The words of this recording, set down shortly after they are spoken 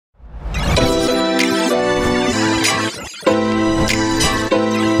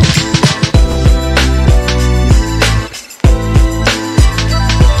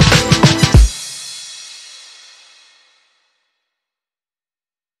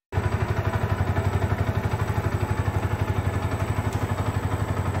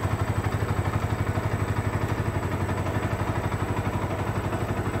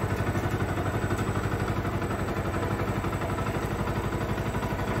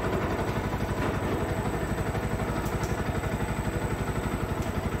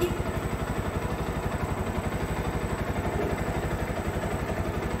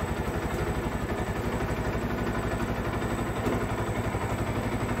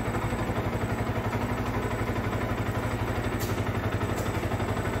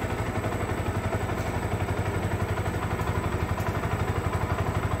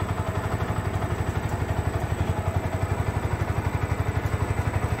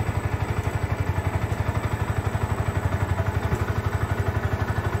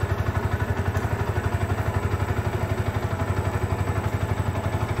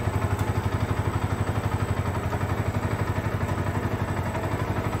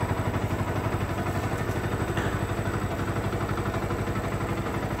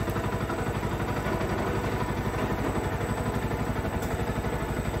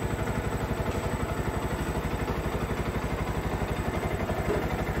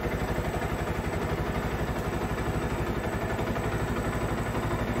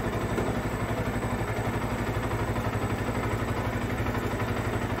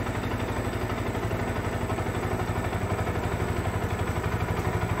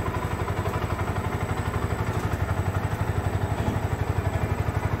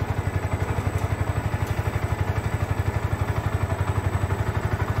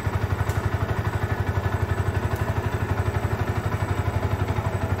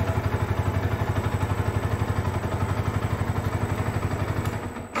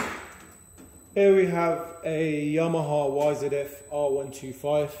Here we have a Yamaha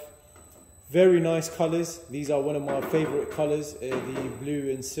YZF-R125. Very nice colours. These are one of my favourite colours, the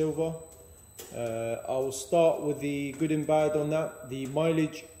blue and silver. I will start with the good and bad on that. The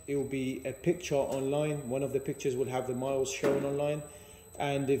mileage, it will be a picture online. One of the pictures will have the miles shown online.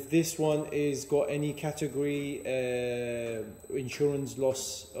 And if this one is got any category, insurance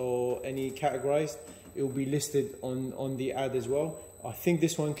loss or any categorized, it will be listed on the ad as well. I think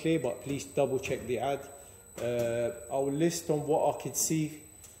this one clear, but please double check the ad. I will list on what I could see.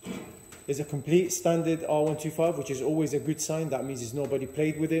 There's a complete standard R125, which is always a good sign. That means it's nobody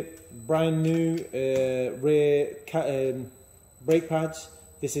played with it. Brand new rear brake pads.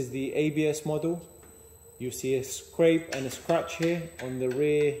 This is the ABS model. You see a scrape and a scratch here on the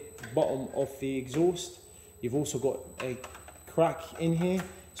rear bottom of the exhaust. You've also got a crack in here.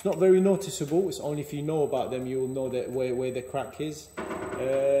 It's not very noticeable. It's only if you know about them, you'll know that where the crack is.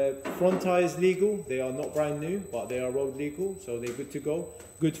 Front tyres legal. They are not brand new, but they are road legal, so they're good to go.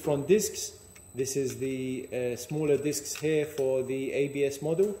 Good front discs. This is the smaller discs here for the ABS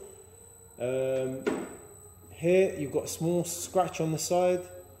model. Here you've got a small scratch on the side,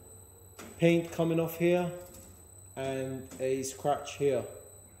 paint coming off here, and a scratch here.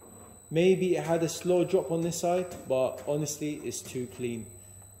 Maybe it had a slow drop on this side, but honestly it's too clean.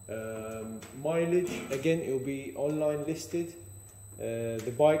 Mileage, again, it will be online listed.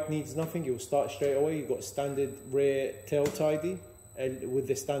 The bike needs nothing. It will start straight away. You've got standard rear tail tidy and with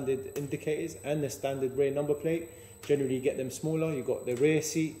the standard indicators and the standard rear number plate. Generally you get them smaller. You've got the rear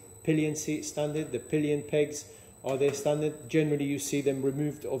seat, pillion seat standard. The pillion pegs are their standard. Generally you see them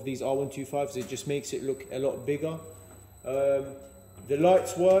removed of these R125s. It just makes it look a lot bigger. The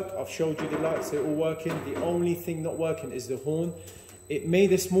lights work. I've showed you the lights. They're all working. The only thing not working is the horn. It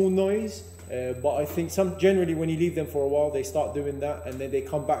made a small noise, but I think generally when you leave them for a while, they start doing that and then they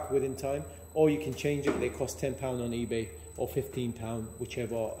come back within time. Or you can change it. They cost £10 on eBay or £15,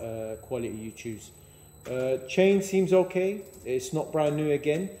 whichever quality you choose. Chain seems okay. It's not brand new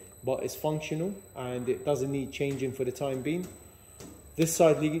again, but it's functional and it doesn't need changing for the time being. This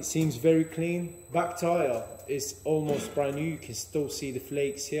side seems very clean. Back tyre is almost brand new. You can still see the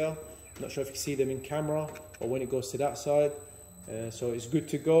flakes here. Not sure if you can see them in camera or when it goes to that side. So it's good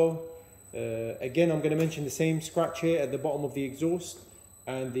to go. Again, I'm going to mention the same scratch here at the bottom of the exhaust,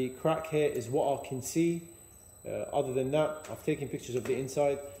 and the crack here is what I can see. Other than that, I've taken pictures of the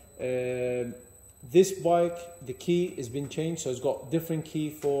inside. This bike, the key has been changed, so it's got different key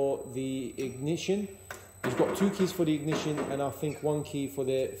for the ignition. It's got 2 keys for the ignition and I think 1 key for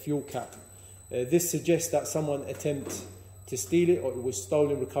the fuel cap. This suggests that someone attempted to steal it or it was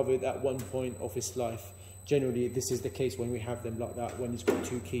stolen, recovered at one point of its life. Generally, this is the case when we have them like that, when it's got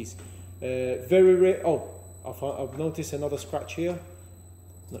 2 keys. Very rare. Oh, I've noticed another scratch here.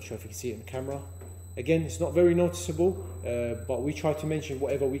 Not sure if you can see it in camera. Again, it's not very noticeable, but we try to mention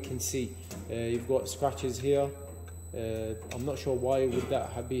whatever we can see. You've got scratches here. I'm not sure why would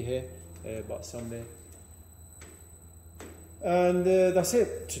that be here, but some there. And that's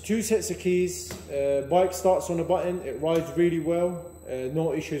it. So 2 sets of keys. Bike starts on a button. It rides really well.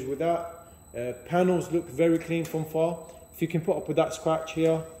 No issues with that. Panels look very clean from far. If you can put up with that scratch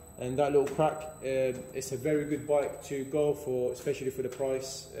here and that little crack, it's a very good bike to go for, especially for the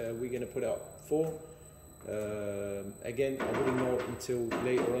price we're going to put it up for. Again, I wouldn't know until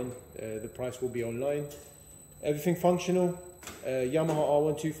later on. The price will be online. Everything functional. Yamaha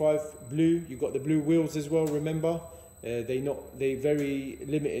R125 blue. You've got the blue wheels as well, remember. They're very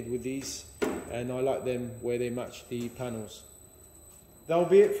limited with these, and I like them where they match the panels. That'll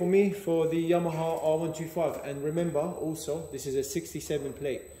be it for me for the Yamaha R125. And remember also, this is a 67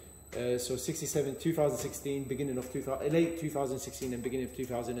 plate. So 67, 2016, beginning of late 2016 and beginning of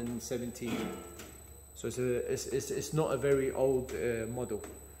 2017. So it's not a very old model.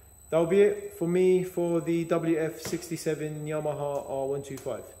 That'll be it for me for the WF67 Yamaha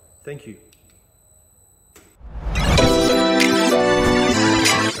R125. Thank you.